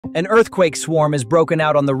An earthquake swarm is broken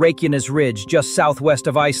out on the Reykjanes ridge just southwest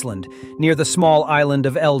of Iceland, near the small island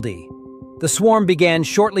of Eldey. The swarm began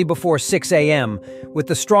shortly before 6 a.m., with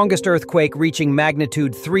the strongest earthquake reaching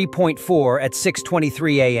magnitude 3.4 at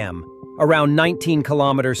 6:23 a.m., around 19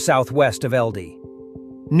 kilometers southwest of Eldey.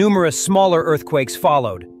 Numerous smaller earthquakes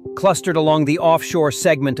followed, clustered along the offshore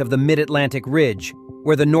segment of the mid-Atlantic ridge,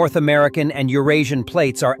 where the North American and Eurasian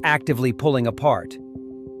plates are actively pulling apart.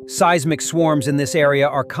 Seismic swarms in this area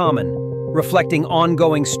are common, reflecting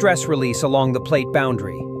ongoing stress release along the plate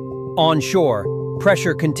boundary. Onshore,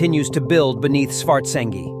 pressure continues to build beneath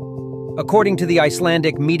Svartsengi. According to the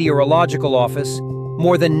Icelandic Meteorological Office,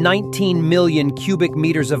 more than 19 million cubic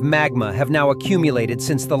meters of magma have now accumulated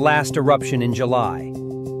since the last eruption in July.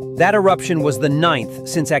 That eruption was the 9th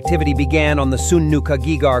since activity began on the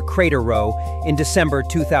Sundhnúkagígar crater row in December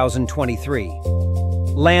 2023.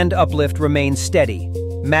 Land uplift remains steady,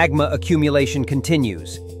 magma accumulation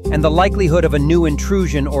continues, and the likelihood of a new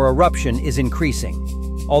intrusion or eruption is increasing,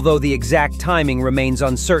 although the exact timing remains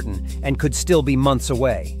uncertain and could still be months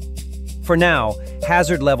away. For now,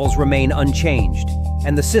 hazard levels remain unchanged,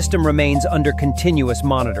 and the system remains under continuous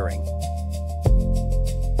monitoring.